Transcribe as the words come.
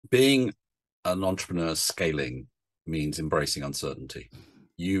being an entrepreneur scaling means embracing uncertainty.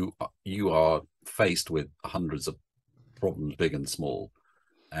 You are faced with hundreds of problems, big and small,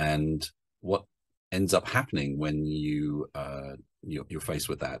 and what ends up happening when you're faced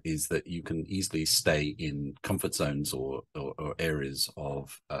with that is that you can easily stay in comfort zones or areas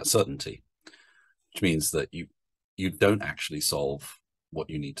of certainty, which means that you don't actually solve what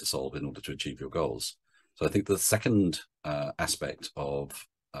you need to solve in order to achieve your goals. So I think the second aspect of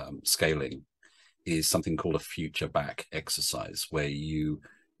scaling is something called a future back exercise, where you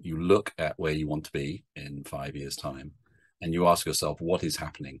look at where you want to be in 5 years' time, and you ask yourself, what is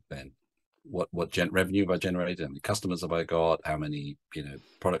happening then? What revenue have I generated? How many customers have I got? How many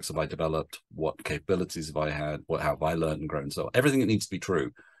products have I developed? What capabilities have I had? What have I learned and grown? So everything that needs to be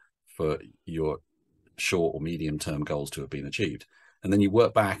true for your short or medium term goals to have been achieved. And then you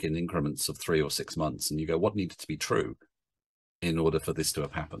work back in increments of 3 or 6 months, and you go, what needed to be true in order for this to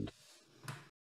have happened?